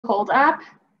Hold up.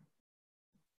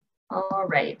 All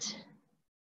right.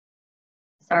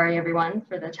 Sorry, everyone,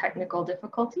 for the technical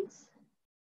difficulties.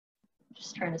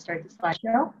 Just trying to start the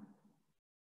slideshow.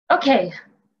 Okay.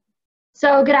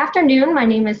 So good afternoon. My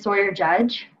name is Sawyer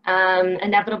Judge.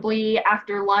 Inevitably,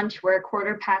 after lunch, we're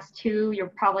 2:15. You're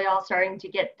probably all starting to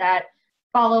get that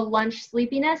follow lunch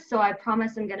sleepiness. So I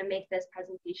promise I'm going to make this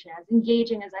presentation as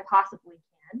engaging as I possibly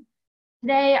can.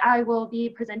 Today, I will be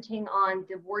presenting on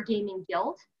the Wargaming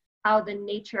Guild, how the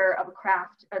nature of a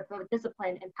craft, of a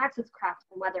discipline impacts its craft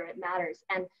and whether it matters.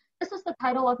 And this is the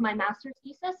title of my master's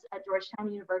thesis at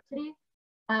Georgetown University.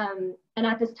 And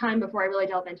at this time, before I really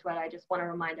delve into it, I just want to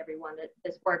remind everyone that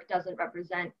this work doesn't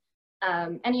represent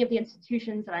any of the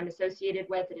institutions that I'm associated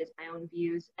with. It is my own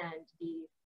views and the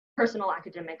personal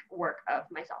academic work of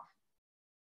myself.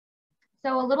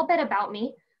 So a little bit about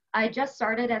me. I just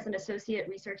started as an associate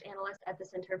research analyst at the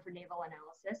Center for Naval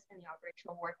Analysis in the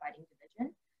Operational Warfighting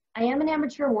Division. I am an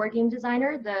amateur wargame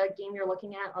designer. The game you're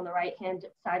looking at on the right-hand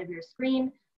side of your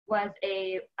screen was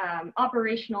a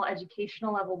operational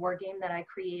educational level wargame that I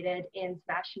created in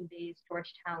Sebastian Bay's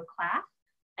Georgetown class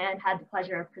and had the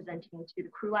pleasure of presenting to the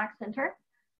Krulak Center.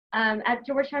 At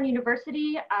Georgetown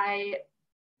University, I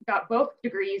got both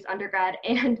degrees, undergrad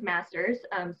and master's,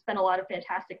 spent a lot of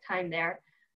fantastic time there.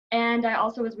 And I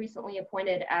also was recently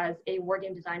appointed as a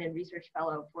Wargame Design and Research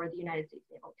Fellow for the United States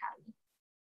Naval Academy.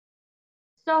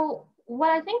 So what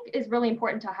I think is really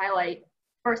important to highlight,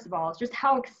 first of all, is just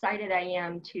how excited I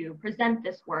am to present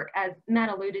this work. As Matt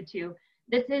alluded to,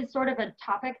 this is sort of a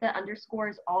topic that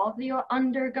underscores all of the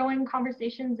undergoing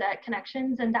conversations at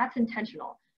Connections, and that's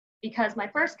intentional because my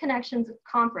first Connections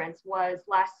conference was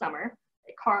last summer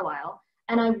at Carlisle.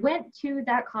 And I went to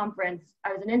that conference.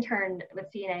 I was an intern with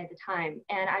CNA at the time,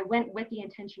 and I went with the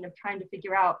intention of trying to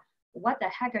figure out what the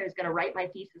heck I was going to write my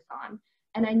thesis on.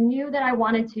 And I knew that I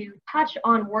wanted to touch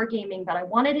on wargaming, but I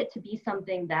wanted it to be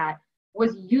something that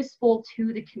was useful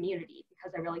to the community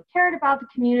because I really cared about the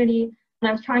community, and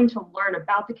I was trying to learn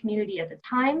about the community at the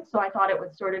time. So I thought it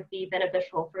would sort of be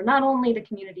beneficial for not only the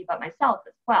community, but myself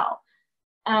as well.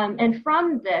 And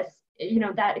from this,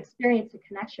 that experience of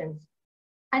Connections,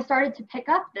 I started to pick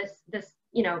up this,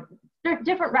 there are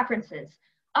different references.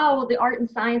 Oh, well, the art and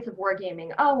science of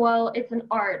wargaming. Oh, well, it's an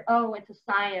art. Oh, it's a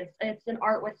science. It's an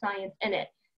art with science in it.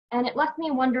 And it left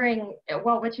me wondering,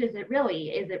 well, which is it really?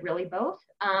 Is it really both?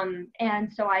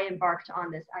 And so I embarked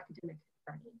on this academic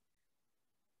journey.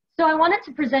 So I wanted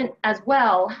to present as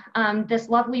well this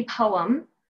lovely poem.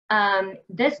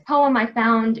 This poem I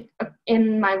found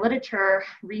in my literature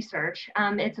research.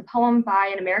 It's a poem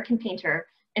by an American painter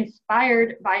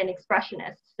inspired by an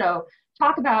expressionist. So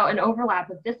talk about an overlap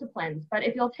of disciplines, but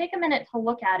if you'll take a minute to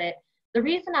look at it, the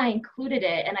reason I included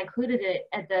it, and I included it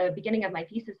at the beginning of my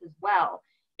thesis as well,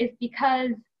 is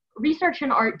because research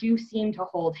and art do seem to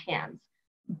hold hands.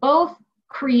 Both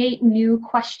create new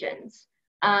questions,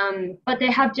 but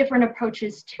they have different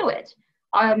approaches to it.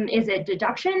 Is it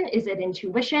deduction? Is it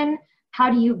intuition? How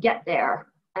do you get there?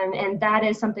 And that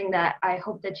is something that I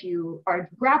hope that you are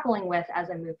grappling with as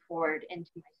I move forward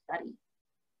into my study.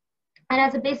 And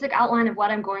as a basic outline of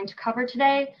what I'm going to cover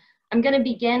today, I'm going to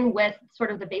begin with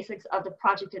sort of the basics of the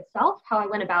project itself, how I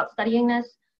went about studying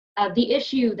this, the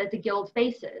issue that the Guild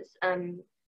faces,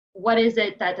 what is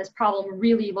it that this problem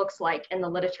really looks like in the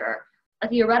literature, a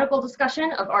theoretical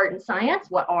discussion of art and science,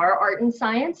 what are art and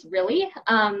science really,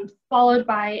 followed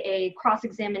by a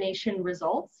cross-examination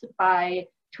results by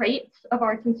traits of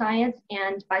arts and science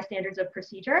and by standards of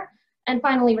procedure, and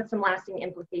finally with some lasting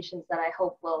implications that I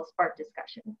hope will spark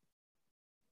discussion.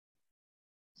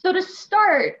 So to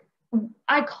start,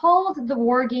 I called the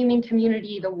wargaming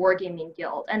community the Wargaming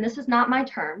Guild, and this is not my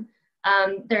term.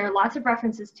 There are lots of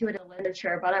references to it in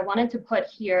literature, but I wanted to put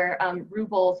here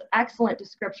Rubel's excellent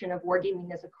description of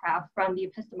wargaming as a craft from the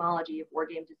epistemology of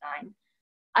wargame design.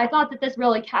 I thought that this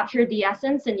really captured the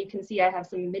essence, and you can see I have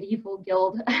some medieval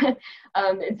guild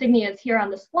insignias here on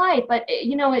the slide, but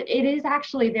it is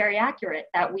actually very accurate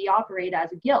that we operate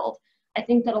as a guild. I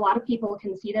think that a lot of people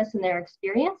can see this in their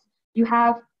experience. You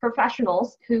have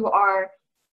professionals who are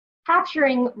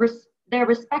capturing their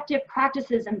respective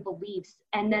practices and beliefs,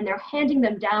 and then they're handing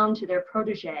them down to their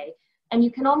protege. And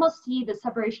you can almost see the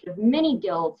separation of many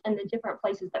guilds and the different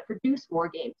places that produce war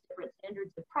games, different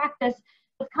standards of practice.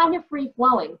 It's kind of free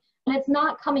flowing, and it's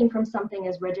not coming from something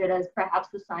as rigid as perhaps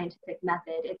the scientific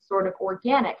method. It's sort of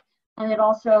organic, and it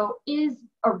also is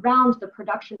around the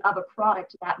production of a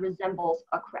product that resembles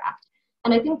a craft.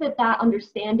 And I think that that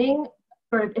understanding,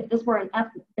 sort of, if this were an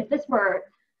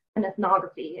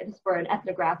ethnography, if this were an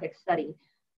ethnographic study,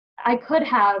 I could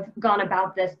have gone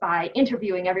about this by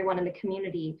interviewing everyone in the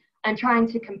community and trying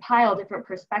to compile different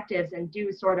perspectives and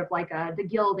do sort of like the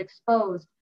Guild exposed.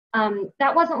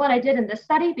 That wasn't what I did in this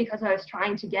study because I was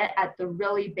trying to get at the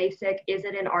really basic, is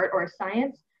it an art or a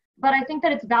science? But I think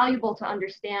that it's valuable to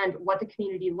understand what the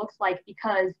community looks like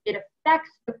because it affects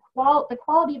the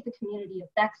quality of the community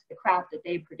affects the craft that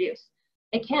they produce.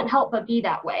 It can't help but be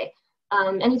that way.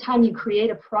 Anytime you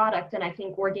create a product, and I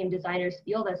think war game designers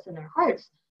feel this in their hearts,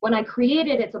 when I create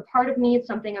it, it's a part of me, it's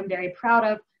something I'm very proud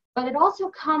of, but it also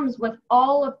comes with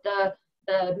all of the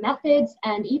methods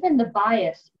and even the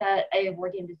bias that a war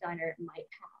game designer might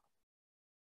have.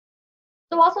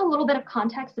 So also a little bit of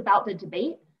context about the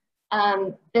debate.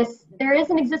 There is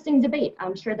an existing debate.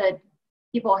 I'm sure that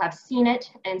people have seen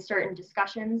it in certain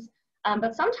discussions,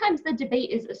 but sometimes the debate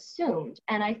is assumed.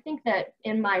 And I think that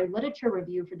in my literature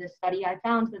review for this study, I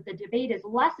found that the debate is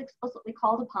less explicitly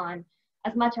called upon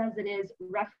as much as it is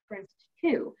referenced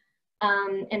to.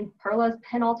 In Perla's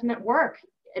penultimate work,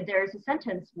 there's a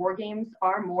sentence, war games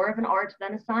are more of an art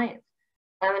than a science.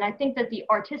 And I think that the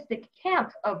artistic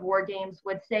camp of war games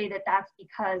would say that that's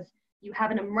because you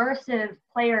have an immersive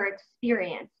player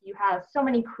experience. You have so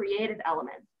many creative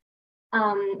elements.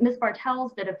 Ms.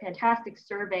 Bartels did a fantastic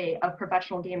survey of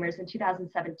professional gamers in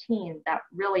 2017 that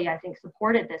really, I think,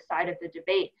 supported this side of the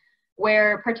debate,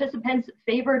 where participants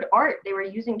favored art. They were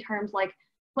using terms like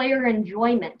player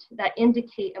enjoyment that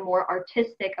indicate a more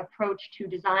artistic approach to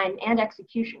design and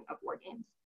execution of war games.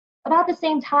 But at the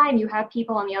same time, you have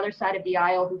people on the other side of the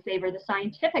aisle who favor the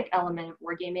scientific element of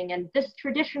wargaming, and this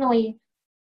traditionally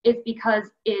is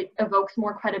because it evokes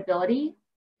more credibility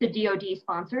to DoD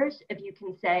sponsors if you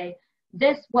can say,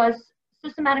 this was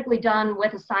systematically done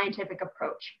with a scientific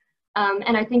approach.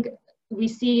 And I think we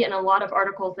see in a lot of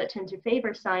articles that tend to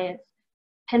favor science,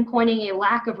 pinpointing a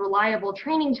lack of reliable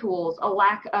training tools, a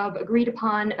lack of agreed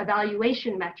upon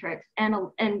evaluation metrics, and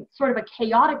sort of a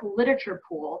chaotic literature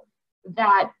pool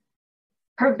that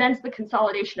prevents the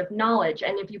consolidation of knowledge.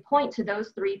 And if you point to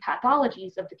those three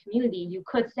pathologies of the community, you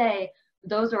could say,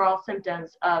 those are all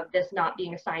symptoms of this not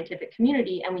being a scientific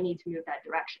community, and we need to move that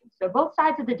direction. So both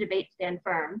sides of the debate stand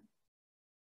firm.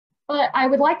 But I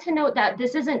would like to note that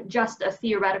this isn't just a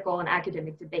theoretical and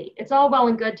academic debate. It's all well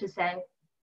and good to say,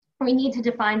 we need to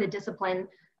define the discipline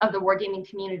of the wargaming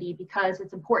community because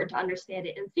it's important to understand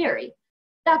it in theory.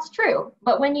 That's true,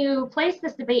 but when you place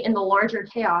this debate in the larger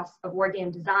chaos of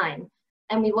wargame design,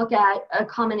 and we look at a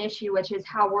common issue, which is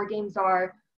how wargames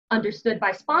are understood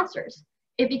by sponsors,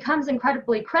 it becomes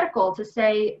incredibly critical to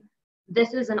say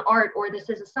this is an art or this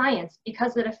is a science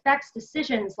because it affects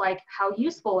decisions like how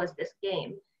useful is this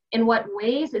game? In what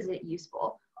ways is it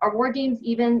useful? Are war games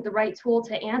even the right tool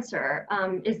to answer?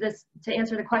 Is this to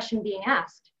answer the question being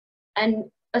asked? And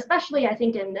especially I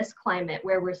think in this climate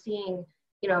where we're seeing,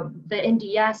 you know, the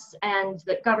NDS and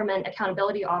the Government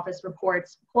Accountability Office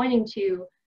reports pointing to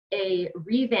a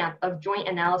revamp of joint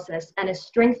analysis and a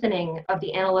strengthening of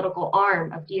the analytical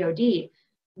arm of DoD.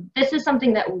 This is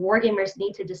something that wargamers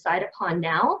need to decide upon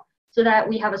now so that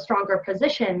we have a stronger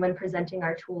position when presenting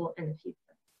our tool in the future.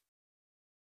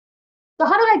 So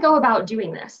how did I go about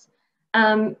doing this?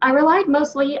 I relied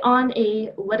mostly on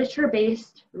a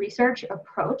literature-based research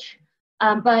approach,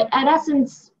 but at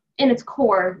essence, in its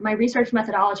core, my research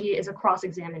methodology is a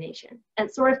cross-examination, and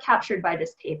it's sort of captured by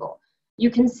this table. You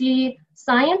can see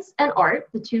science and art,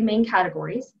 the two main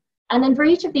categories, and then for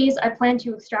each of these, I plan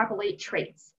to extrapolate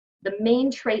traits, the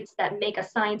main traits that make a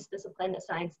science discipline,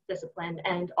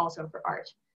 and also for art.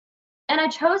 And I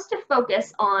chose to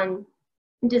focus on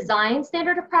design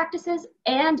standard of practices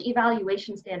and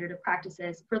evaluation standard of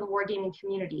practices for the wargaming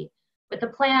community, with the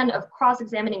plan of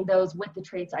cross-examining those with the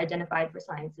traits identified for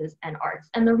sciences and arts.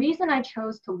 And the reason I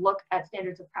chose to look at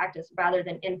standards of practice rather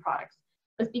than end products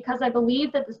was because I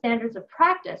believe that the standards of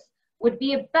practice would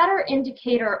be a better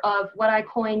indicator of what I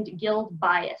coined guild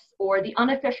bias, or the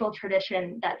unofficial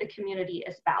tradition that the community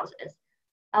espouses.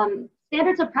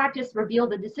 Standards of practice reveal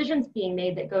the decisions being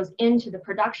made that goes into the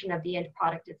production of the end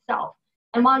product itself.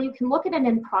 And while you can look at an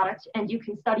end product and you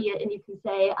can study it and you can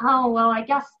say, oh, well, I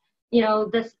guess, you know,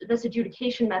 this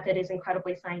adjudication method is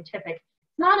incredibly scientific,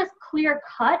 it's not as clear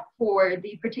cut for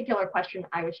the particular question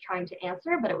I was trying to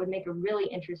answer, but it would make a really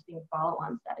interesting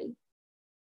follow-on study.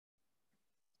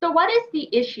 So what is the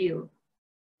issue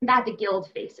that the guild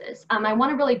faces? I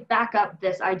want to really back up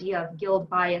this idea of guild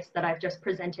bias that I've just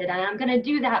presented, and I'm going to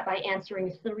do that by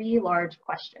answering three large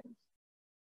questions.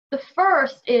 The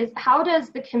first is, how does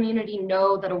the community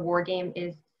know that a war game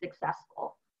is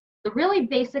successful? The really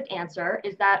basic answer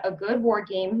is that a good war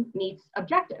game meets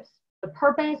objectives, the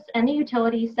purpose and the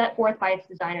utility set forth by its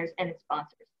designers and its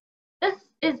sponsors. This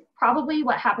is probably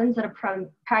what happens at a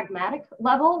pragmatic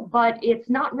level, but it's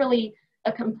not really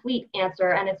a complete answer,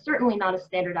 and it's certainly not a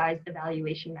standardized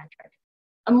evaluation metric.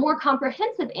 A more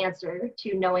comprehensive answer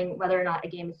to knowing whether or not a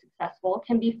game is successful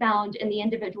can be found in the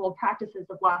individual practices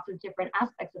of lots of different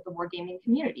aspects of the wargaming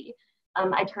community.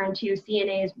 I turn to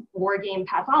CNA's Wargame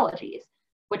Pathologies,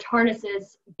 which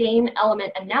harnesses game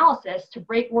element analysis to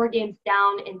break wargames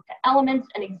down into elements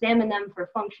and examine them for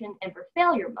function and for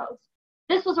failure modes.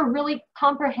 This was a really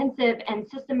comprehensive and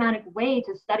systematic way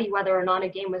to study whether or not a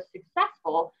game was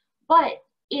successful, but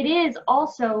it is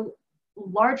also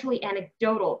largely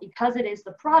anecdotal because it is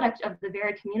the product of the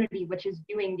very community which is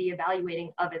doing the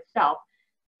evaluating of itself.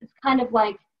 It's kind of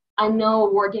like, I know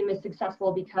a war game is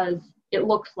successful because it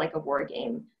looks like a war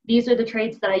game. These are the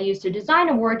traits that I use to design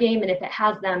a war game, and if it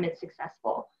has them, it's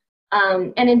successful.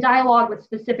 And in dialogue with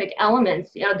specific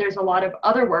elements, there's a lot of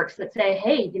other works that say,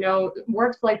 hey,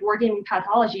 works like Wargaming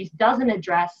Pathologies doesn't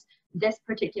address this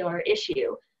particular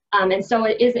issue. And so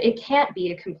it can't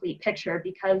be a complete picture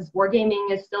because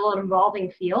wargaming is still an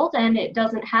evolving field and it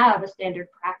doesn't have a standard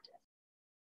practice.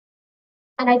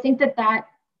 And I think that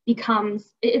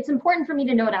becomes, it's important for me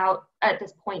to note out at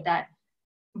this point that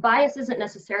bias isn't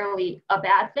necessarily a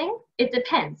bad thing. It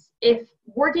depends. If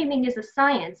wargaming is a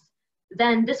science,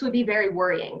 then this would be very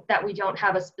worrying that we don't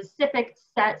have a specific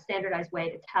set standardized way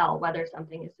to tell whether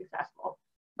something is successful.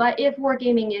 But if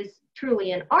wargaming is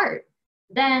truly an art,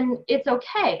 then it's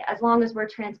okay as long as we're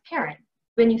transparent.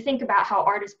 When you think about how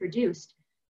art is produced,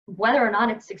 whether or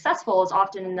not it's successful is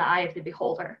often in the eye of the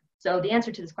beholder. So the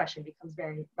answer to this question becomes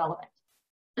very relevant.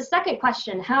 The second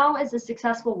question, how is a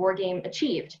successful war game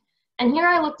achieved? And here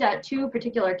I looked at two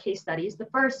particular case studies. The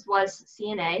first was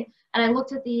CNA, and I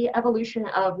looked at the evolution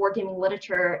of wargaming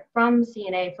literature from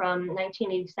CNA from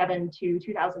 1987 to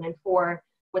 2004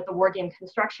 with the Wargame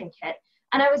Construction Kit.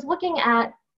 And I was looking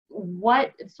at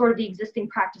what sort of the existing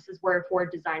practices were for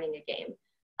designing a game.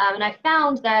 And I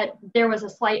found that there was a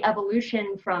slight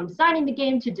evolution from designing the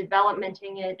game to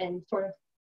developmenting it and sort of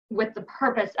with the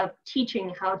purpose of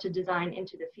teaching how to design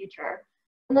into the future.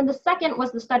 And then the second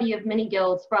was the study of mini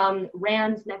guilds from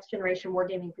RAND's Next Generation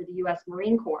Wargaming for the US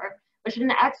Marine Corps, which did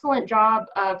an excellent job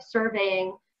of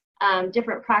surveying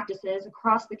different practices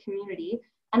across the community.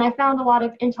 And I found a lot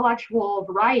of intellectual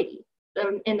variety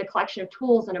in the collection of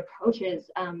tools and approaches.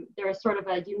 There was sort of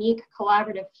a unique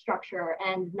collaborative structure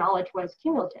and knowledge was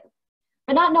cumulative.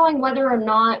 But not knowing whether or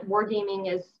not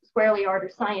wargaming is squarely art or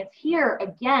science here,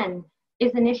 again,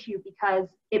 is an issue because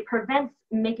it prevents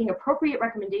making appropriate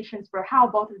recommendations for how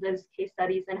both of those case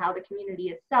studies and how the community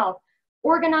itself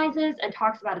organizes and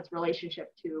talks about its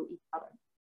relationship to each other.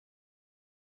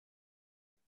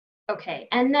 Okay,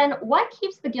 and then what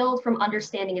keeps the guild from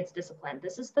understanding its discipline?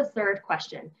 This is the third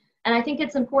question. And I think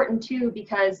it's important too,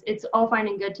 because it's all fine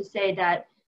and good to say that,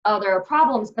 oh, there are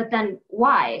problems, but then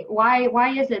why?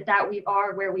 Why is it that we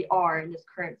are where we are in this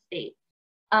current state?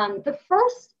 The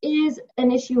first is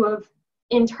an issue of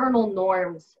internal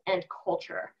norms and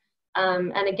culture.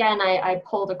 And again, I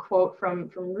pulled a quote from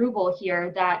Rubel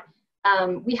here that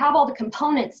we have all the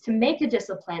components to make a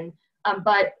discipline,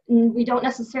 but we don't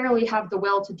necessarily have the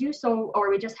will to do so,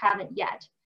 or we just haven't yet.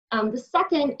 The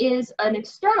second is an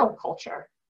external culture.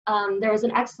 There was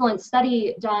an excellent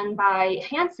study done by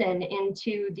Hansen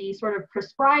into the sort of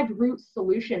prescribed route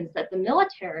solutions that the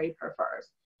military prefers,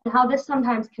 and how this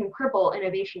sometimes can cripple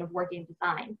innovation of wargame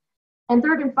design. And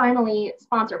third and finally,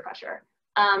 sponsor pressure.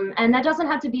 And that doesn't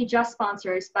have to be just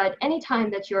sponsors, but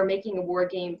anytime that you're making a war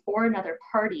game for another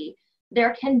party,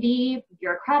 there can be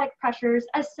bureaucratic pressures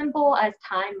as simple as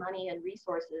time, money, and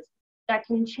resources that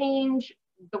can change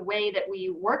the way that we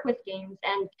work with games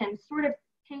and can sort of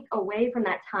take away from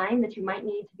that time that you might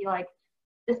need to be like,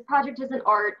 this project is an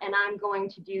art and I'm going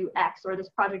to do X, or this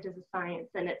project is a science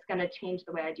and it's going to change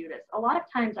the way I do this. A lot of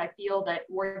times I feel that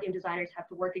wargame designers have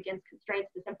to work against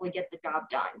constraints to simply get the job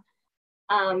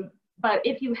done. But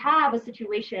if you have a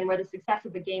situation where the success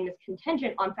of the game is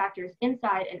contingent on factors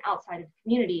inside and outside of the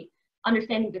community,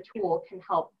 understanding the tool can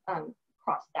help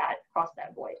cross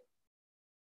that void.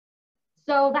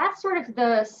 So that's sort of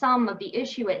the sum of the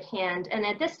issue at hand. And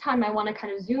at this time, I want to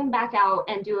kind of zoom back out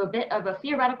and do a bit of a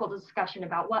theoretical discussion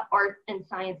about what art and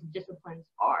science disciplines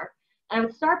are. And I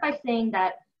would start by saying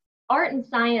that art and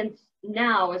science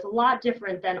now is a lot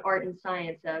different than art and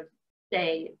science of,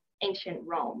 say, ancient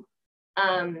Rome.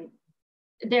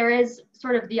 There is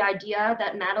sort of the idea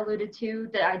that Matt alluded to,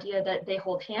 the idea that they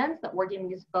hold hands, that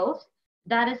wargaming is both.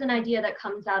 That is an idea that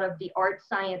comes out of the art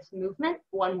science movement,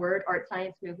 one word, art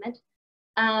science movement.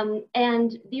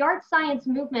 And the art science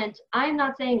movement, I'm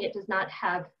not saying it does not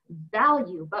have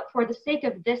value, but for the sake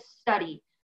of this study,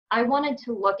 I wanted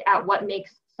to look at what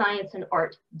makes science and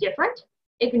art different,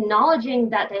 acknowledging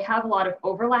that they have a lot of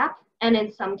overlap and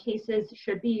in some cases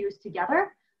should be used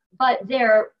together, but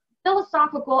their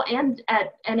philosophical and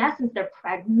in essence, their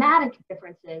pragmatic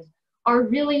differences are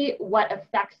really what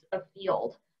affects a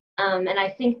field. And I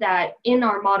think that in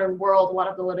our modern world, a lot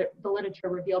of the literature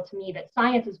revealed to me that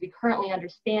science as we currently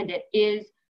understand it is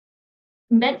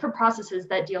meant for processes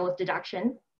that deal with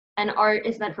deduction, and art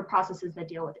is meant for processes that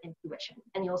deal with intuition.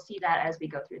 And you'll see that as we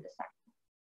go through this section.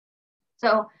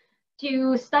 So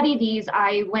to study these,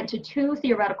 I went to two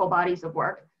theoretical bodies of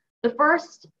work. The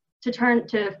first,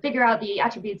 to figure out the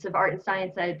attributes of art and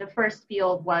science, the first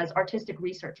field was artistic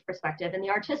research perspective. And the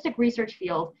artistic research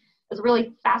field is a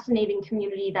really fascinating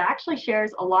community that actually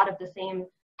shares a lot of the same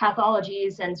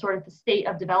pathologies and sort of the state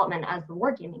of development as the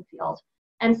wargaming field.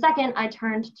 And second, I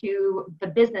turned to the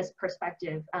business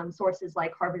perspective, sources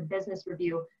like Harvard Business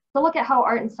Review, to look at how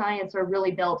art and science are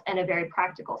really built in a very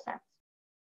practical sense.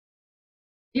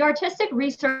 The artistic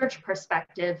research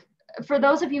perspective, for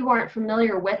those of you who aren't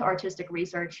familiar with artistic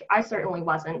research, I certainly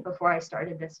wasn't before I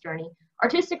started this journey.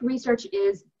 Artistic research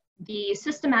is the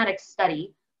systematic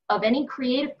study of any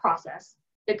creative process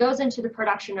that goes into the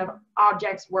production of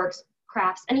objects, works,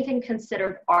 crafts, anything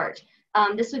considered art.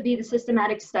 This would be the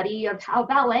systematic study of how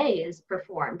ballet is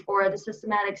performed, or the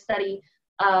systematic study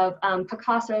of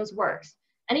Picasso's works.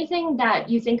 Anything that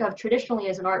you think of traditionally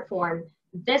as an art form,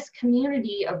 this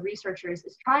community of researchers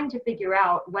is trying to figure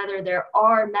out whether there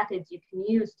are methods you can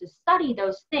use to study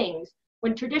those things,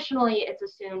 when traditionally it's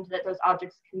assumed that those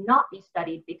objects cannot be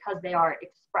studied because they are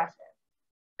expressive.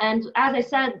 And as I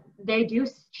said, they do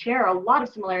share a lot of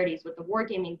similarities with the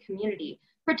wargaming community,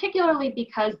 particularly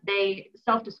because they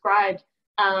self-described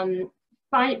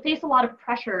face a lot of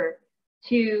pressure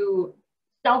to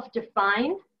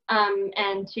self-define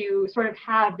and to sort of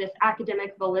have this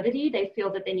academic validity. They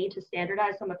feel that they need to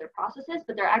standardize some of their processes,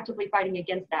 but they're actively fighting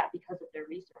against that because of their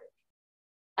research.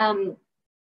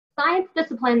 Science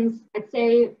disciplines, I'd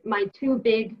say my two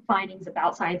big findings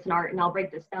about science and art, and I'll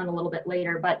break this down a little bit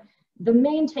later, but the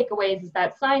main takeaways is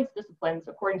that science disciplines,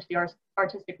 according to the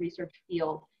artistic research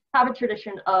field, have a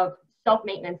tradition of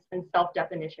self-maintenance and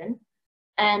self-definition,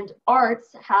 and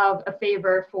arts have a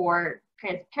favor for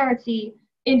transparency,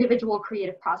 individual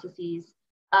creative processes.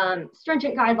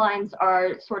 Stringent guidelines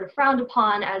are sort of frowned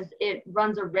upon as it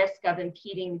runs a risk of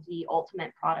impeding the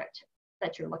ultimate product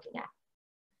that you're looking at.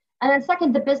 And then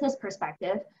second, the business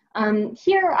perspective.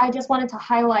 Here, I just wanted to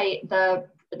highlight the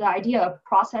idea of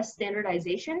process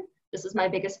standardization. This is my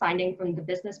biggest finding from the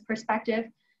business perspective.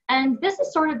 And this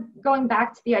is sort of going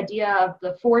back to the idea of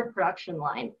the Ford production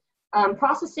line.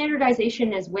 Process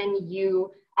standardization is when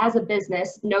you, as a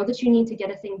business, know that you need to get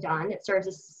a thing done. It serves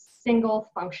a single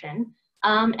function.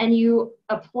 And you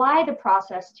apply the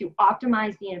process to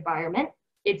optimize the environment.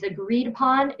 It's agreed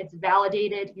upon, it's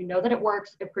validated, you know that it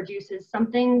works, it produces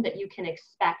something that you can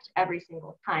expect every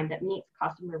single time that meets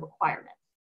customer requirements.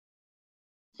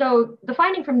 So the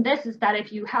finding from this is that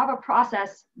if you have a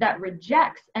process that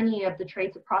rejects any of the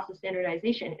traits of process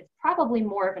standardization, it's probably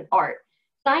more of an art.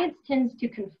 Science tends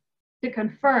to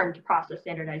confirm process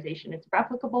standardization. It's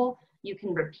replicable, you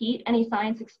can repeat any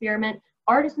science experiment.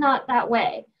 Art is not that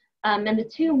way. And the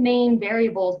two main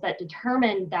variables that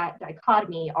determine that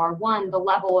dichotomy are, one, the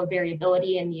level of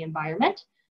variability in the environment,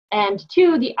 and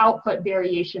two, the output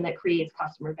variation that creates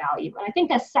customer value. And I think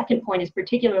that second point is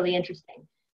particularly interesting.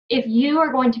 If you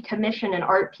are going to commission an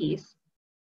art piece,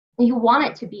 you want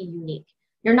it to be unique.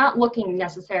 You're not looking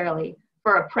necessarily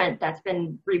for a print that's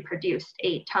been reproduced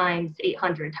 8 times,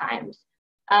 800 times.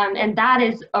 And that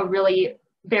is a really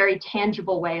very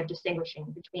tangible way of distinguishing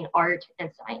between art and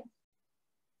science.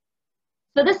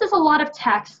 So this is a lot of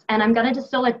text, and I'm going to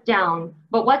distill it down,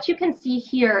 but what you can see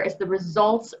here is the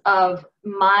results of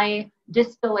my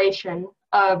distillation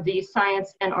of the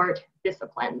science and art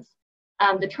disciplines.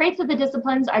 The traits of the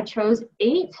disciplines, I chose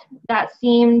 8 that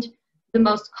seemed the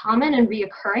most common and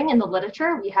reoccurring in the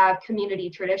literature. We have community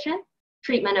tradition,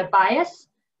 treatment of bias,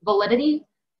 validity,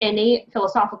 innate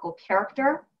philosophical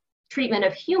character, treatment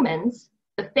of humans,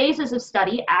 the phases of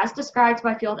study as described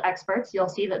by field experts. You'll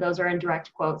see that those are in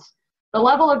direct quotes. The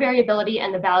level of variability,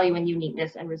 and the value and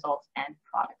uniqueness in results and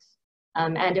products.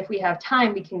 And if we have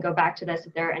time, we can go back to this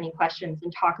if there are any questions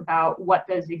and talk about what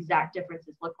those exact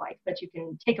differences look like. But you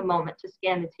can take a moment to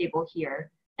scan the table here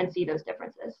and see those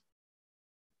differences.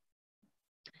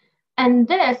 And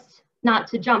this, not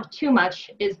to jump too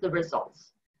much, is the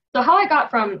results. So how I got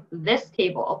from this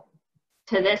table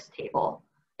to this table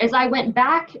is I went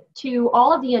back to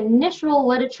all of the initial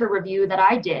literature review that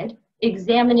I did,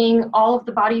 examining all of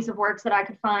the bodies of works that I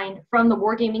could find from the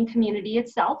wargaming community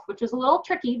itself, which was a little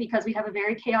tricky because we have a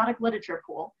very chaotic literature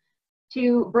pool,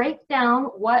 to break down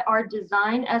what our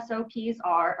design SOPs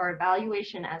are, or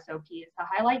evaluation SOPs, to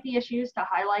highlight the issues, to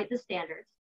highlight the standards,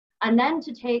 and then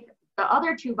to take the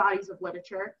other two bodies of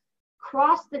literature,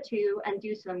 cross the two, and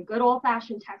do some good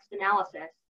old-fashioned text analysis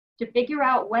to figure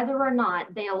out whether or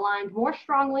not they aligned more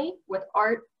strongly with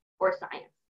art or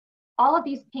science. All of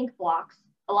these pink blocks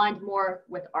aligned more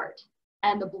with art,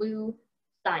 and the blue,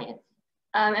 science.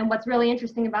 And what's really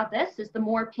interesting about this is the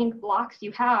more pink blocks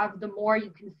you have, the more you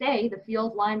can say the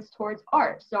field lines towards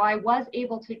art. So I was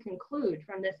able to conclude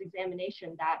from this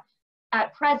examination that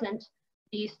at present,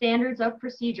 the standards of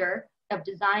procedure of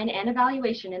design and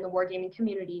evaluation in the wargaming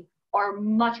community are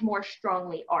much more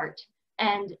strongly art.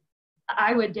 And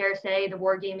I would dare say the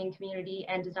wargaming community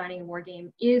and designing a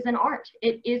wargame is an art.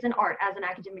 It is an art as an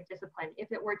academic discipline.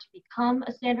 If it were to become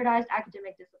a standardized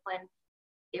academic discipline,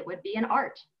 it would be an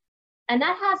art. And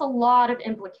that has a lot of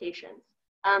implications,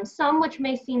 some which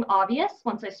may seem obvious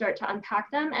once I start to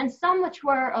unpack them, and some which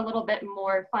were a little bit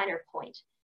more finer point.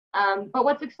 But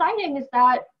what's exciting is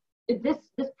that this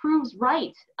proves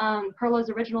right, Perlo's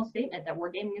original statement that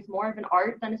wargaming is more of an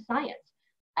art than a science.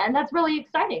 And that's really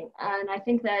exciting. And I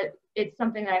think that it's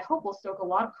something that I hope will stoke a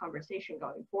lot of conversation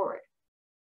going forward.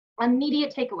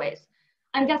 Immediate takeaways.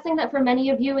 I'm guessing that for many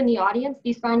of you in the audience,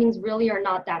 these findings really are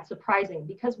not that surprising,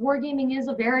 because wargaming is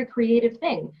a very creative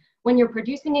thing. When you're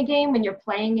producing a game, when you're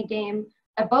playing a game,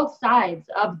 at both sides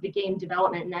of the game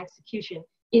development and execution,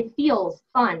 it feels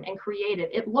fun and creative.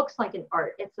 It looks like an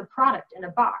art. It's a product in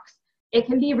a box. It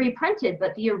can be reprinted,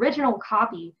 but the original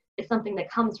copy is something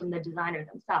that comes from the designer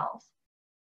themselves.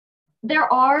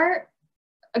 There are,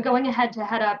 going ahead to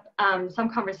head up some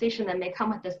conversation that may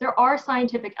come with this, there are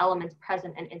scientific elements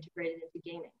present and integrated into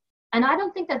gaming. And I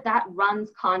don't think that that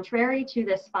runs contrary to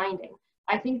this finding.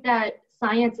 I think that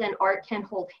science and art can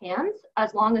hold hands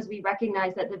as long as we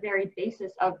recognize that the very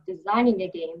basis of designing a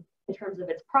game in terms of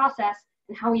its process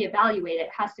and how we evaluate it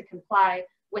has to comply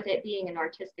with it being an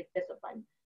artistic discipline.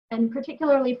 And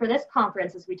particularly for this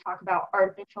conference, as we talk about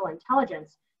artificial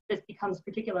intelligence, this becomes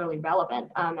particularly relevant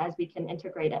as we can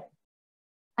integrate it.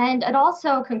 And it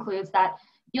also concludes that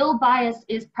guild bias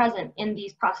is present in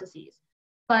these processes.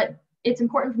 But it's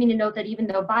important for me to note that even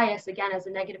though bias, again, has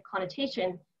a negative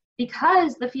connotation,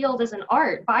 because the field is an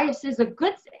art, bias is a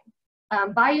good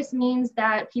thing. Bias means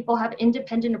that people have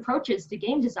independent approaches to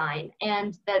game design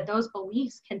and that those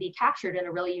beliefs can be captured in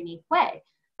a really unique way.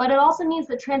 But it also means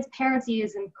that transparency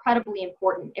is incredibly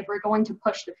important if we're going to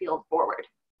push the field forward.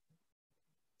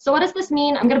 So what does this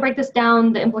mean? I'm going to break this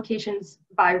down, the implications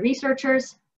by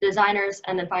researchers, designers,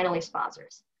 and then finally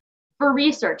sponsors. For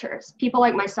researchers, people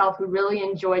like myself who really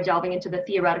enjoy delving into the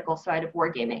theoretical side of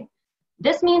wargaming,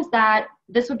 this means that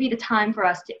this would be the time for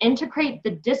us to integrate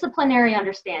the disciplinary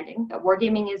understanding that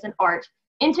wargaming is an art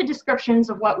into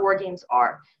descriptions of what wargames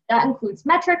are. That includes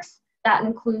metrics, that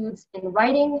includes in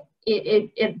writing.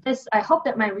 I hope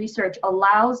that my research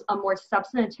allows a more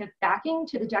substantive backing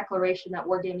to the declaration that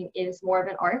wargaming is more of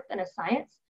an art than a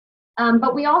science.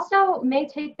 But we also may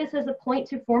take this as a point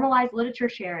to formalize literature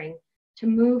sharing to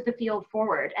move the field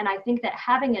forward. And I think that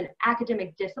having an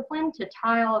academic discipline to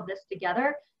tie all of this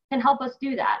together can help us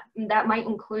do that. And that might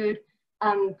include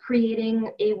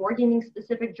creating a wargaming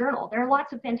specific journal. There are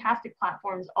lots of fantastic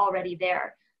platforms already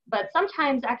there. But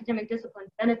sometimes academic disciplines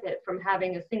benefit from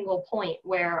having a single point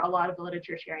where a lot of the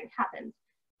literature sharing happens.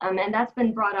 And that's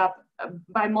been brought up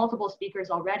by multiple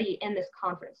speakers already in this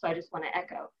conference. So I just want to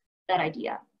echo that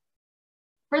idea.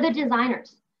 For the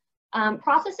designers,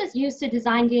 processes used to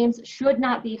design games should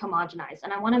not be homogenized.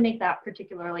 And I want to make that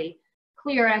particularly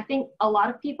clear. And I think a lot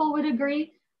of people would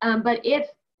agree. But if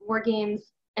wargames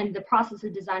and the process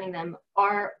of designing them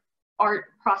are art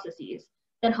processes,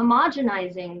 then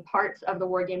homogenizing parts of the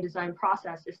wargame design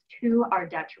process is to our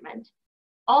detriment.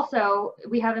 Also,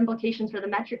 we have implications for the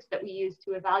metrics that we use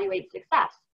to evaluate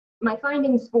success. My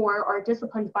findings for our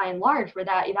disciplines by and large were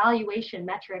that evaluation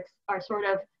metrics are sort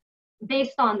of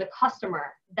based on the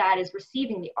customer that is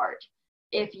receiving the art.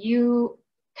 If you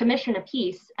commission a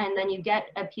piece and then you get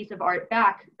a piece of art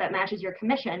back that matches your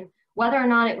commission, whether or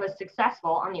not it was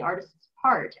successful on the artist's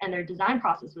part and their design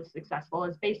process was successful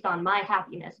is based on my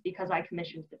happiness because I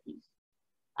commissioned the piece.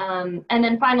 And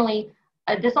then finally,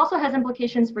 this also has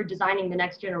implications for designing the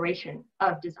next generation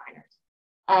of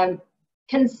designers.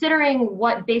 Considering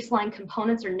what baseline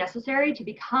components are necessary to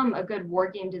become a good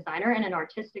wargame designer in an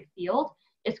artistic field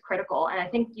is critical. And I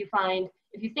think you find,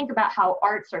 if you think about how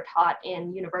arts are taught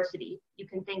in university, you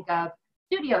can think of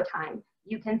studio time,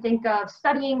 you can think of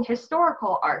studying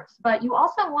historical arts, but you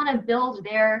also want to build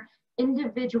their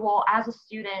individual, as a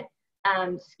student,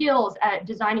 skills at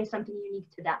designing something unique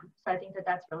to them. So I think that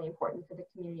that's really important for the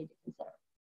community to consider.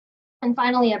 And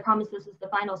finally, I promise this is the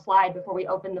final slide before we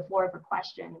open the floor for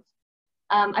questions.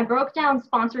 I broke down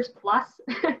Sponsors Plus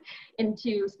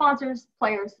into sponsors,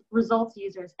 players, results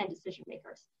users, and decision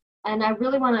makers. And I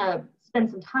really want to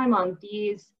spend some time on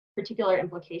these particular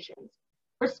implications.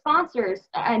 For sponsors,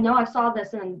 I know I saw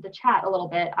this in the chat a little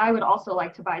bit. I would also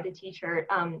like to buy the t-shirt.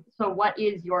 So what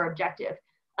is your objective?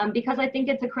 Because I think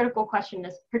it's a critical question,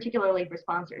 particularly for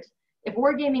sponsors. If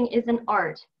wargaming is an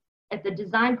art, if the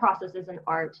design process is an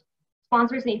art,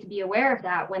 sponsors need to be aware of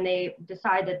that when they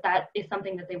decide that that is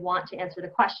something that they want to answer the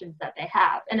questions that they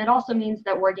have. And it also means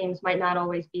that wargames might not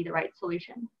always be the right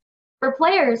solution. For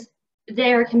players,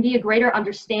 there can be a greater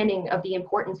understanding of the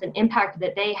importance and impact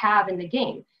that they have in the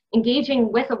game.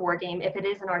 Engaging with a wargame, if it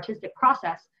is an artistic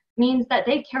process, means that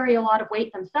they carry a lot of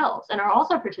weight themselves and are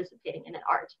also participating in an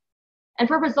art. And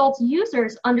for results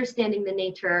users, understanding the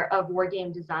nature of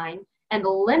wargame design and the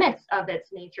limits of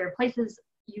its nature places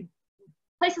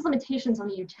limitations on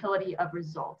the utility of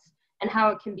results and how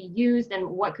it can be used and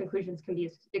what conclusions can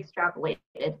be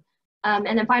extrapolated. And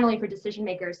then finally, for decision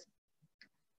makers,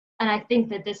 and I think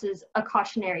that this is a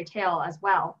cautionary tale as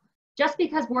well, just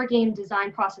because wargame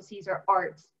design processes are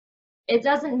arts, it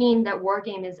doesn't mean that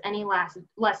wargame is any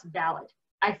less valid.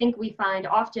 I think we find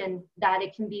often that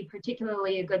it can be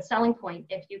particularly a good selling point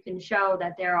if you can show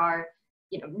that there are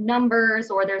numbers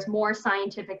or there's more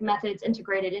scientific methods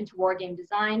integrated into wargame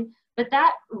design, but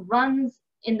that runs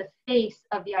in the face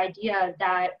of the idea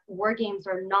that wargames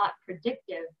are not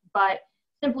predictive, but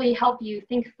simply help you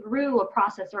think through a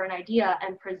process or an idea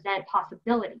and present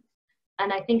possibilities.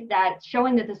 And I think that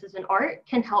showing that this is an art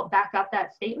can help back up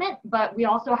that statement, but we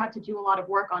also have to do a lot of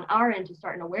work on our end to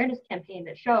start an awareness campaign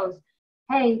that shows,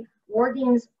 hey,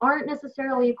 wargames aren't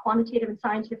necessarily a quantitative and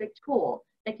scientific tool.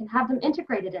 They can have them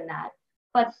integrated in that.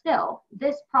 But still,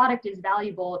 this product is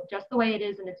valuable just the way it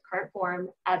is in its current form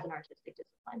as an artistic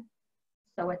discipline.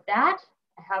 So with that,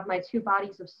 I have my two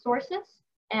bodies of sources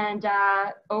and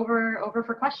over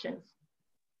for questions.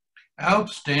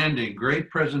 Outstanding, great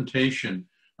presentation.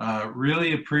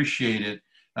 Really appreciate it.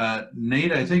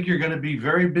 Nate, I think you're going to be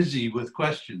very busy with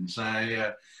questions.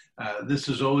 This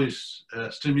has always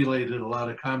stimulated a lot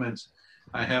of comments.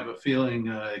 I have a feeling,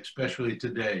 especially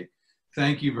today.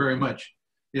 Thank you very much.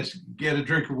 Yes, get a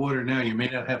drink of water now. You may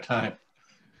not have time.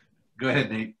 Go ahead,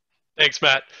 Nate. Thanks,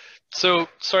 Matt. So,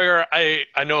 Sawyer, I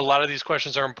know a lot of these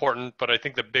questions are important, but I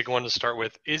think the big one to start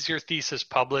with, is your thesis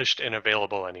published and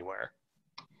available anywhere?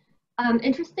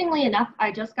 Interestingly enough,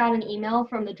 I just got an email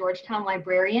from the Georgetown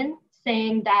librarian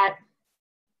saying that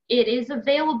it is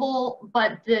available,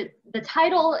 but the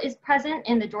title is present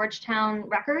in the Georgetown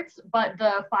records, but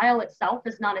the file itself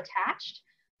is not attached.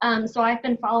 So I've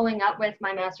been following up with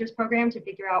my master's program to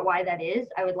figure out why that is.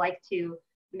 I would like to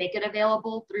make it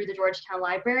available through the Georgetown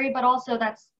Library, but also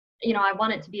that's, I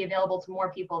want it to be available to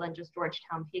more people than just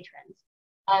Georgetown patrons.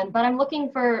 But I'm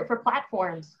looking for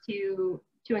platforms to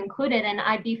include it, and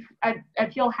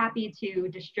I'd feel happy to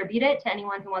distribute it to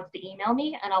anyone who wants to email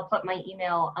me, and I'll put my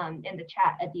email in the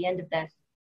chat at the end of this.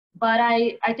 But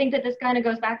I think that this kind of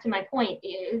goes back to my point.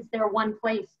 Is there one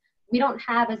place? We don't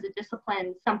have as a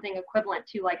discipline something equivalent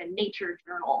to like a nature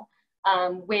journal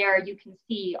where you can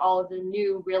see all of the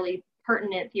new really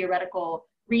pertinent theoretical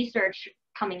research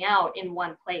coming out in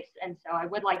one place. And so I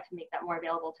would like to make that more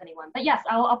available to anyone. But yes,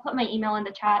 I'll put my email in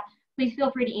the chat. Please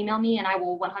feel free to email me and I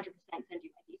will 100% send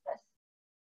you my thesis.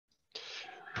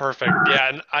 Perfect. Yeah,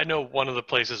 and I know one of the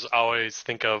places I always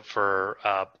think of for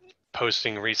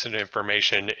posting recent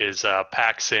information is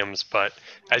PackSims, but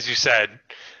as you said,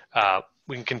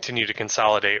 we can continue to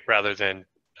consolidate rather than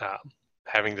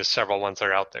having the several ones that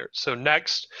are out there. So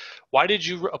next, why did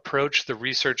you approach the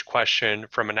research question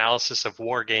from analysis of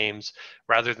war games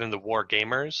rather than the war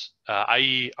gamers,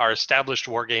 i.e. are established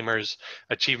war gamers'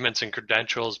 achievements and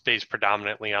credentials based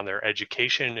predominantly on their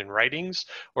education in writings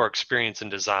or experience in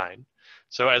design?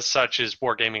 So as such, is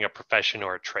wargaming a profession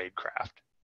or a trade craft?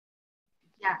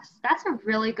 Yes, that's a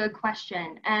really good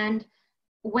question. And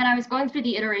when I was going through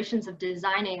the iterations of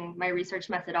designing my research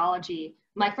methodology,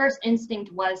 my first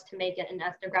instinct was to make it an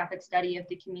ethnographic study of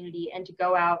the community and to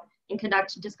go out and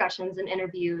conduct discussions and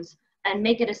interviews and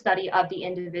make it a study of the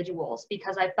individuals,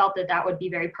 because I felt that that would be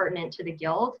very pertinent to the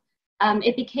Guild.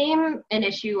 It became an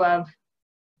issue of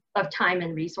time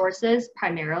and resources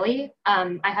primarily.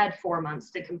 I had 4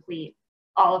 months to complete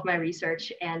all of my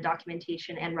research and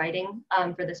documentation and writing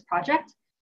for this project.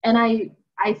 And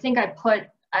I think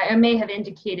I may have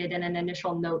indicated in an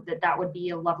initial note that that would be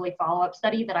a lovely follow-up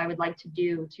study that I would like to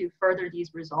do to further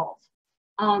these results.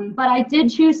 But I did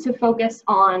choose to focus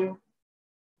on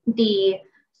the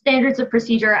standards of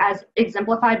procedure as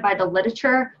exemplified by the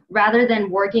literature rather than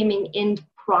wargaming in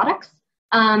products.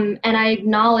 And I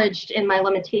acknowledged in my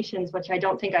limitations, which I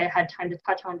don't think I had time to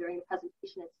touch on during the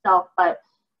presentation itself, but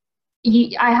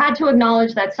I had to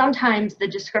acknowledge that sometimes the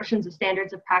descriptions of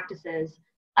standards of practices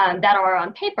that are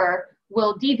on paper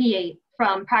will deviate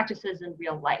from practices in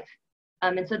real life.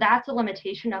 And so that's a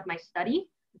limitation of my study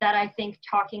that I think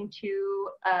talking to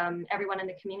everyone in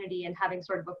the community and having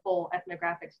sort of a full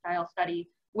ethnographic style study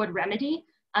would remedy.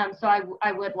 So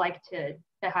I would like to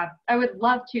have, I would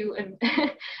love to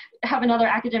have another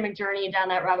academic journey down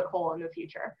that rabbit hole in the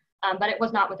future, but it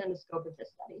was not within the scope of this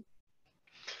study.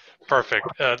 Perfect.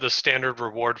 The standard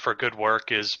reward for good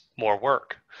work is more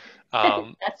work.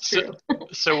 That's true.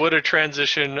 So would a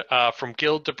transition from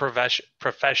guild to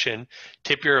profession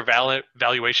tip your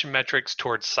evaluation metrics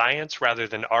towards science rather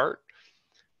than art?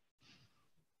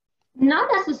 Not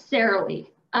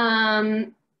necessarily.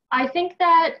 I think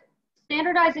that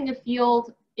standardizing a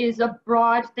field is a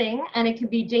broad thing, and it can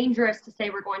be dangerous to say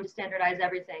we're going to standardize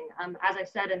everything. As I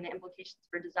said in the implications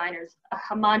for designers, a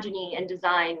homogeny in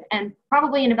design, and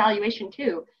probably in evaluation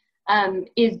too,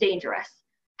 is dangerous.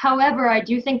 However, I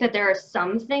do think that there are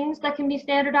some things that can be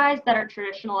standardized that are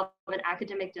traditional of an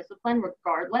academic discipline,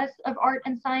 regardless of art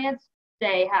and science,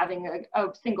 say having a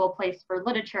single place for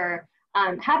literature,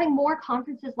 having more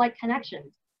conferences like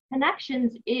Connections.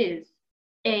 Connections is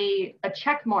a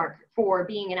check mark for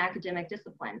being an academic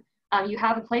discipline. You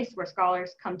have a place where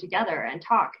scholars come together and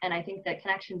talk, and I think that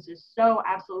Connections is so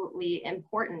absolutely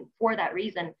important for that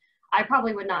reason. I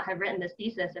probably would not have written this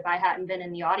thesis if I hadn't been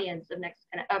in the audience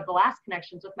of the last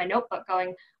Connections with my notebook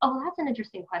going, oh, well, that's an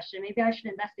interesting question. Maybe I should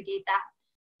investigate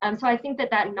that. So I think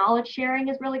that that knowledge sharing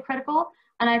is really critical.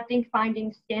 And I think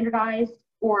finding standardized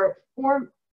or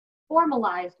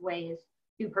formalized ways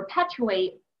to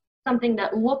perpetuate something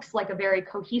that looks like a very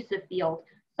cohesive field,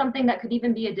 something that could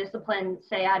even be a discipline,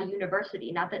 say at a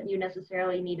university, not that you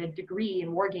necessarily need a degree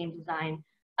in wargame design,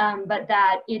 but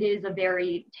that it is a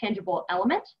very tangible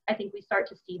element. I think we start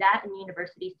to see that in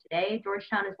universities today.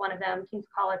 Georgetown is one of them, King's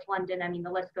College London, I mean, the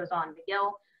list goes on,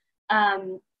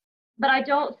 McGill. But I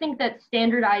don't think that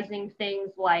standardizing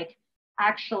things like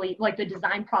actually, like the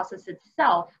design process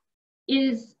itself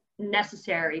is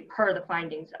necessary per the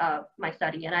findings of my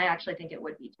study. And I actually think it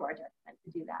would be to our detriment to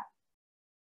do that.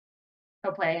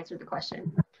 Hopefully I answered the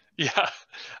question. Yeah.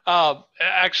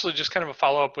 Actually, just kind of a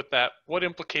follow-up with that. What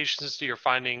implications do your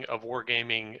finding of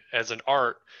wargaming as an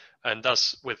art, and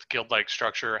thus with guild-like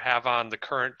structure, have on the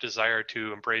current desire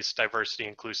to embrace diversity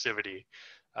and inclusivity?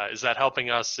 Is that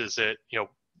helping us? Is it,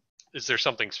 is there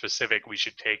something specific we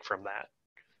should take from that?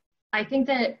 I think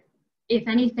that, if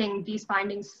anything, these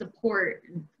findings support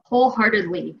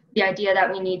wholeheartedly the idea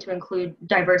that we need to include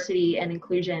diversity and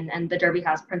inclusion and the Derby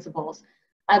House principles.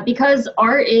 Because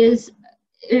art is,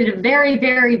 in a very,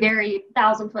 very, very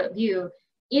 1,000-foot view,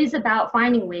 is about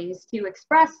finding ways to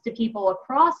express to people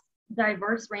across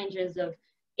diverse ranges of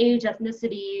age,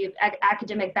 ethnicity,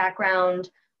 academic background,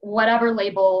 whatever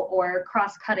label or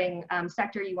cross-cutting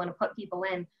sector you want to put people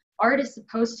in. Art is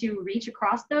supposed to reach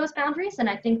across those boundaries, and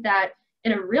I think that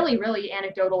in a really, really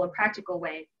anecdotal and practical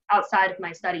way outside of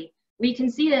my study, we can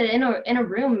see that in a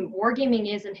room,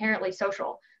 wargaming is inherently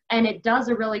social, and it does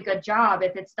a really good job,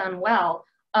 if it's done well,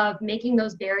 of making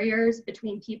those barriers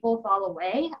between people fall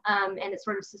away, and it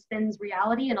sort of suspends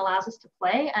reality and allows us to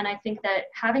play. And I think that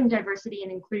having diversity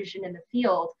and inclusion in the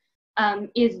field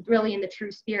is really in the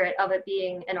true spirit of it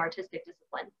being an artistic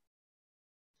discipline.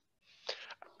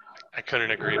 I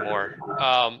couldn't agree more.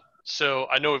 So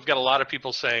I know we've got a lot of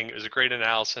people saying it was a great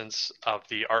analysis of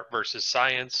the art versus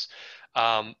science.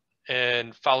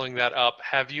 And following that up,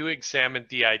 have you examined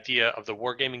the idea of the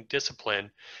wargaming discipline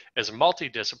as a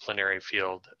multidisciplinary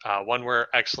field, one where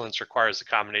excellence requires a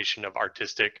combination of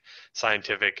artistic,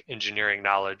 scientific, engineering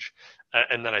knowledge,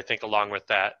 and then I think along with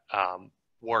that,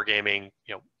 wargaming,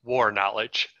 war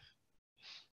knowledge?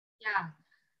 Yeah,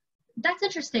 that's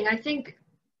interesting. I think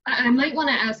I might want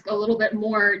to ask a little bit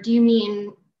more. Do you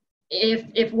mean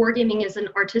if wargaming is an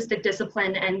artistic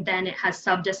discipline and then it has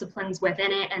sub-disciplines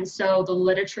within it, and so the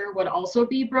literature would also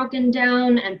be broken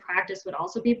down and practice would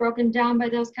also be broken down by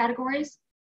those categories?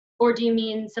 Or do you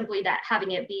mean simply that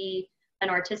having it be an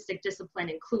artistic discipline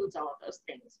includes all of those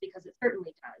things? Because it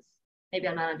certainly does. Maybe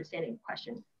I'm not understanding the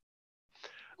question.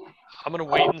 I'm going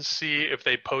to wait and see if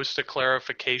they post a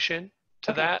clarification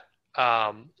to that.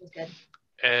 Good.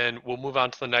 And we'll move on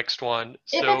to the next one.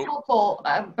 If it's helpful,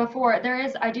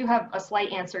 I do have a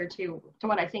slight answer to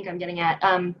what I think I'm getting at.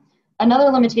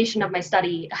 Another limitation of my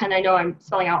study, and I know I'm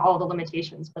spelling out all the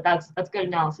limitations, but that's good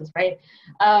analysis, right?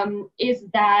 Is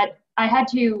that I had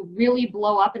to really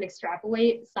blow up and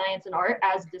extrapolate science and art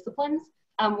as disciplines.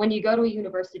 When you go to a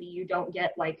university, you don't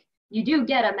get like you do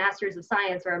get a master's of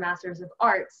science or a master's of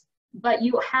arts, but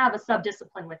you have a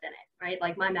subdiscipline within it, right?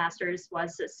 Like my master's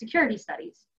was security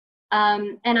studies.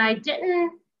 And I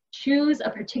didn't choose a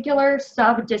particular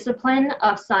subdiscipline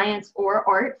of science or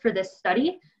art for this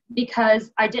study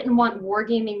because I didn't want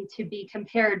wargaming to be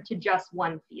compared to just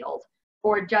one field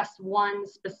or just one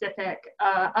specific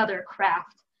other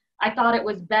craft. I thought it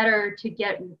was better to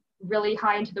get really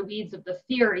high into the weeds of the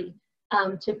theory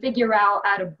to figure out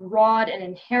at a broad and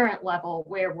inherent level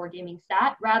where wargaming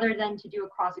sat, rather than to do a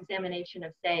cross-examination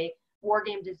of, say,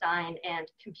 wargame design and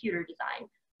computer design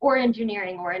or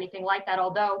engineering or anything like that.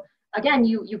 Although, again,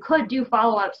 you could do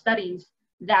follow-up studies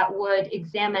that would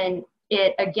examine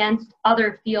it against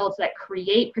other fields that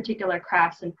create particular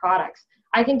crafts and products.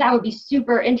 I think that would be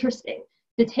super interesting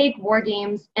to take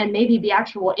wargames and maybe the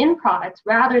actual end products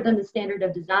rather than the standard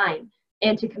of design,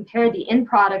 and to compare the end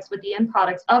products with the end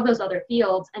products of those other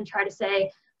fields and try to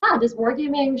say, does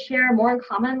wargaming share more in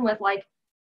common with like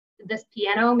this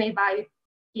piano made by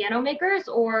piano makers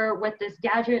or with this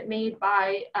gadget made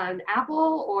by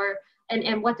Apple, or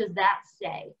and what does that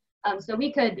say? So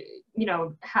we could,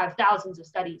 have thousands of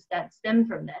studies that stem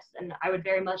from this, and I would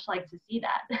very much like to see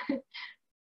that.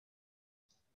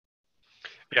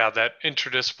 Yeah, that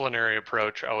interdisciplinary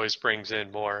approach always brings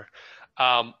in more.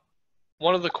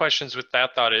 One of the questions with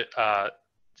that thought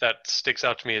that sticks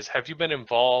out to me is, have you been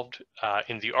involved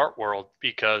in the art world?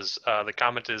 Because the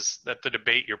comment is that the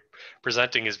debate you're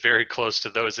presenting is very close to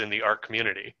those in the art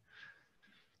community.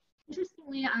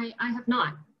 Interestingly, I have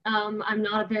not. I'm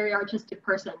not a very artistic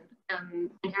person.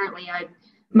 Inherently,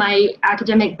 my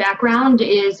academic background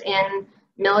is in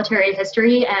military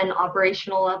history and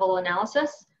operational level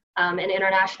analysis and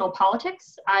international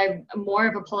politics. I'm more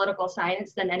of a political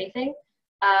science than anything.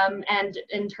 And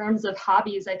in terms of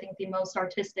hobbies, I think the most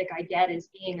artistic I get is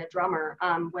being a drummer,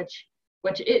 which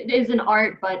it is an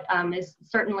art, but is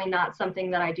certainly not something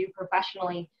that I do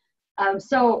professionally.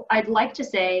 So I'd like to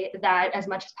say that as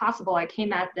much as possible, I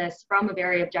came at this from a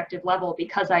very objective level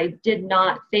because I did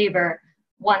not favor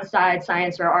one side,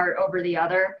 science or art, over the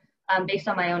other based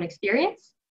on my own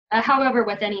experience. However,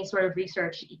 with any sort of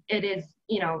research, it is,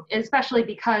 especially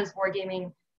because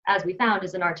wargaming, as we found,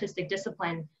 is an artistic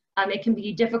discipline, it can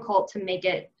be difficult to make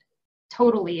it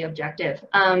totally objective.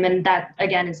 And that,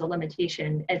 again, is a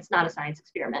limitation. It's not a science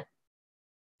experiment.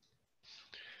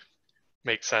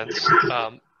 Makes sense.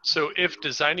 So if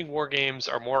designing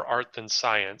wargames are more art than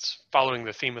science, following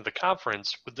the theme of the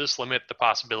conference, would this limit the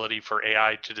possibility for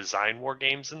AI to design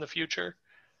wargames in the future?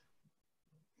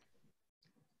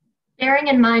 Bearing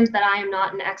in mind that I am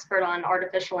not an expert on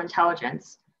artificial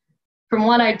intelligence, from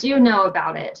what I do know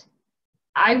about it,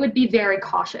 I would be very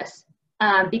cautious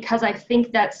because I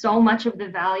think that so much of the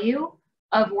value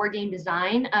of wargame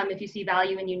design, if you see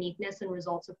value in uniqueness and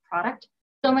results of product,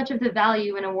 so much of the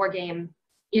value in a wargame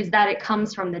is that it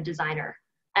comes from the designer,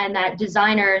 and that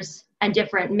designers and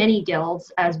different mini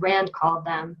guilds, as Rand called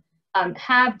them,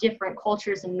 have different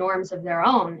cultures and norms of their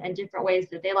own and different ways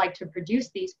that they like to produce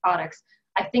these products.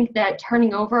 I think that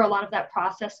turning over a lot of that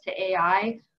process to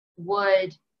AI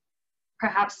would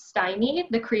perhaps stymie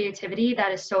the creativity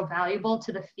that is so valuable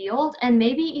to the field, and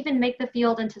maybe even make the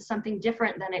field into something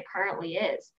different than it currently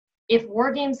is. If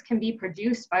wargames can be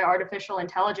produced by artificial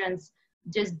intelligence,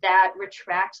 does that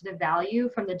retract the value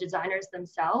from the designers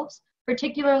themselves?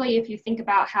 Particularly if you think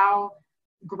about how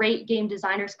great game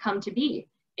designers come to be.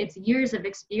 It's years of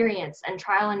experience and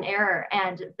trial and error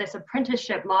and this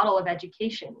apprenticeship model of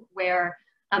education where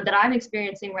that I'm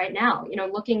experiencing right now,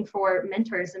 looking for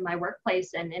mentors in my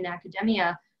workplace and in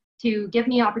academia to give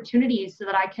me opportunities so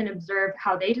that I can observe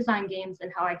how they design games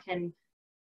and how I can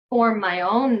form my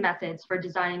own methods for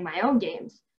designing my own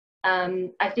games.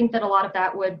 I think that a lot of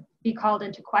that would be called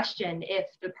into question if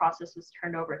the process was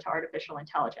turned over to artificial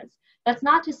intelligence. That's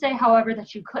not to say, however,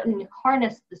 that you couldn't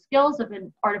harness the skills of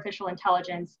an artificial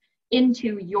intelligence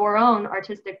into your own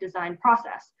artistic design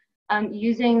process.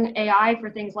 Using AI for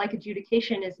things like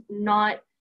adjudication is not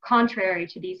contrary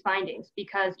to these findings,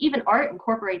 because even art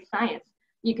incorporates science.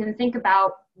 You can think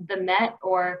about the Met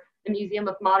or the Museum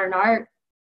of Modern Art.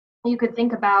 You could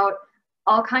think about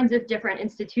all kinds of different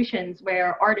institutions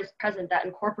where art is present that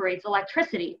incorporates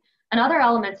electricity and other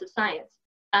elements of science.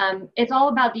 It's all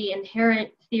about the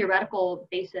inherent theoretical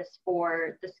basis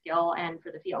for the skill and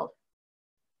for the field.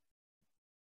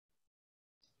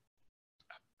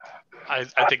 I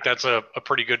think that's a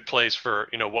pretty good place for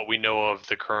what we know of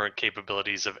the current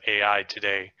capabilities of AI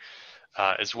today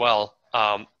as well.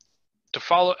 To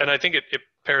follow, and I think it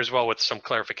pairs well with some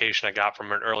clarification I got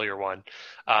from an earlier one,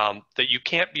 that you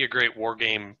can't be a great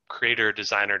wargame creator,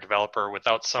 designer, developer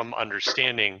without some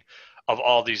understanding of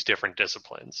all these different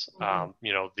disciplines. Mm-hmm.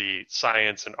 You know, the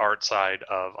science and art side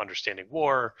of understanding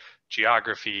war,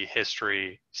 geography,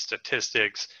 history,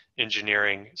 statistics,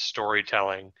 engineering,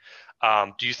 storytelling.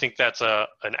 Do you think that's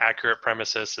an accurate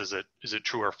premises? Is it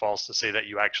true or false to say that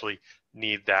you actually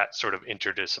need that sort of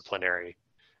interdisciplinary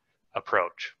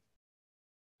approach?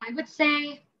 I would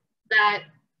say that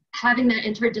having that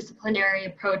interdisciplinary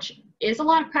approach is a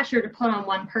lot of pressure to put on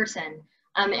one person.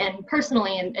 And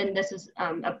personally, and this is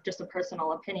just a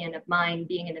personal opinion of mine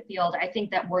being in the field, I think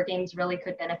that war games really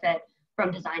could benefit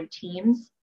from design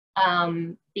teams,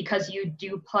 because you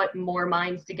do put more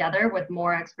minds together with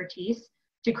more expertise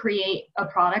to create a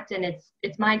product. And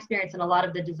it's my experience, and a lot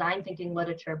of the design thinking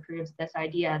literature proves this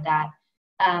idea that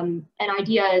an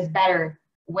idea is better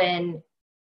when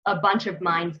a bunch of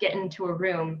minds get into a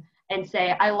room and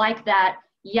say, I like that,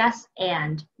 yes,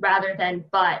 and, rather than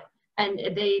but. And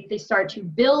they start to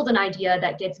build an idea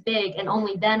that gets big, and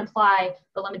only then apply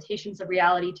the limitations of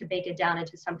reality to bake it down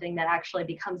into something that actually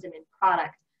becomes an end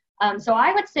product. So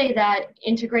I would say that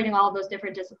integrating all of those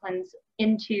different disciplines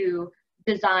into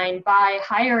design by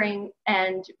hiring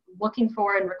and looking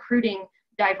for and recruiting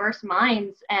diverse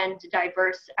minds and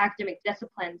diverse academic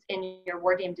disciplines in your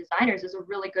wargame designers is a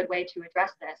really good way to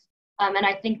address this. And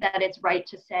I think that it's right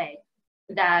to say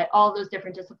that all those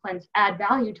different disciplines add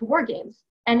value to wargames.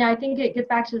 And I think it gets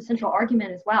back to the central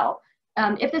argument as well.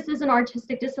 If this is an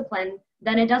artistic discipline,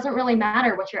 then it doesn't really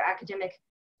matter what your academic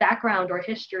background or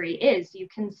history is. You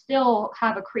can still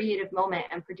have a creative moment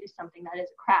and produce something that is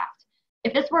a craft.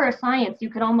 If this were a science,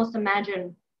 you could almost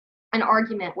imagine an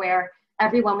argument where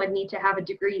everyone would need to have a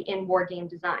degree in wargame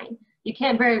design. You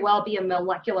can't very well be a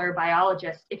molecular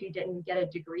biologist if you didn't get a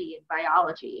degree in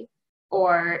biology.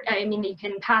 Or, I mean, you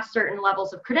can pass certain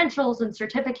levels of credentials and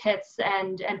certificates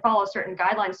and follow certain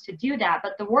guidelines to do that,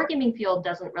 but the wargaming field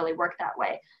doesn't really work that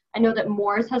way. I know that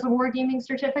Moores has a wargaming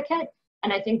certificate,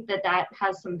 and I think that that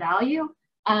has some value,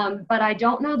 but I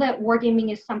don't know that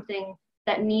wargaming is something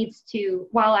that needs to,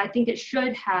 while I think it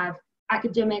should have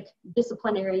academic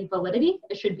disciplinary validity,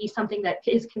 it should be something that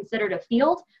is considered a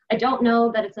field. I don't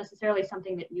know that it's necessarily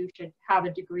something that you should have a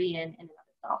degree in and of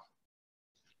itself.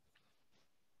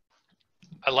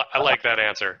 I like that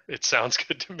answer. It sounds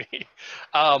good to me.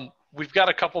 We've got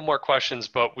a couple more questions,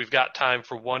 but we've got time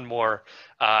for one more.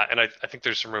 And I think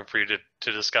there's some room for you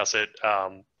to discuss it,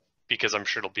 because I'm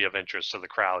sure it'll be of interest to the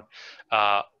crowd.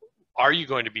 Are you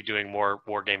going to be doing more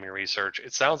wargaming research?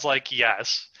 It sounds like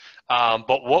yes,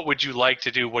 but what would you like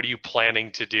to do? What are you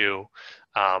planning to do?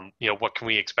 What can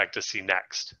we expect to see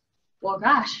next? Well,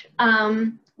 gosh,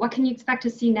 what can you expect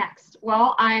to see next?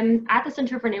 Well, I'm at the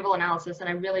Center for Naval Analysis, and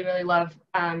I really, really love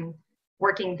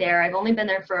working there. I've only been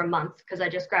there for a month because I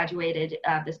just graduated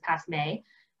this past May.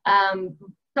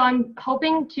 So I'm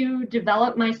hoping to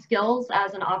develop my skills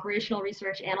as an operational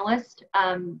research analyst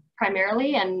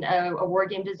primarily, and a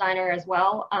wargame designer as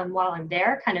well while I'm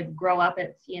there, kind of grow up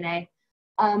at CNA.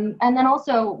 And then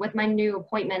also with my new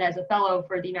appointment as a fellow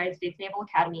for the United States Naval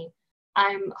Academy,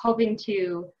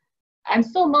 I'm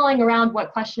still mulling around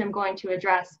what question I'm going to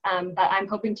address, but I'm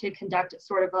hoping to conduct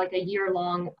sort of like a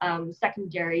year-long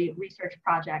secondary research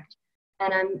project.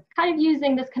 And I'm kind of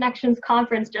using this Connections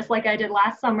Conference, just like I did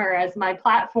last summer, as my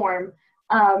platform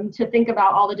to think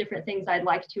about all the different things I'd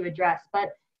like to address.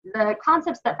 But the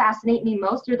concepts that fascinate me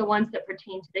most are the ones that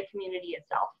pertain to the community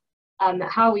itself.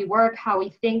 How we work, how we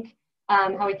think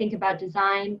about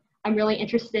design. I'm really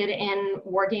interested in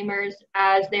wargamers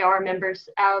as they are members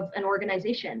of an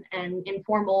organization and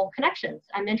informal connections.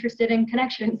 I'm interested in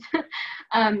connections.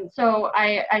 So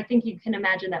I think you can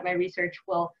imagine that my research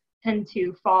will tend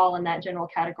to fall in that general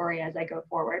category as I go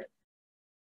forward.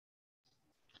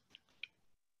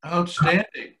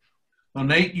 Outstanding. Well,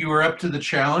 Nate, you were up to the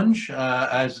challenge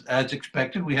as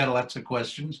expected. We had lots of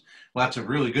questions, lots of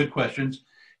really good questions.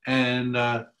 And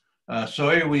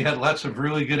Sawyer, we had lots of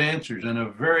really good answers and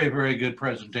a very, very good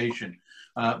presentation.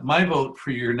 My vote for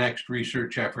your next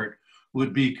research effort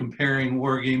would be comparing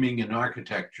wargaming and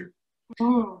architecture.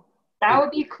 That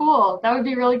would be cool. That would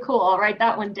be really cool. I'll write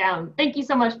that one down. Thank you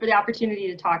so much for the opportunity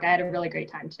to talk. I had a really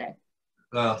great time today.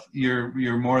 Well,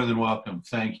 you're more than welcome.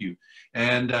 Thank you.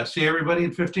 And see everybody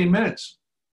in 15 minutes.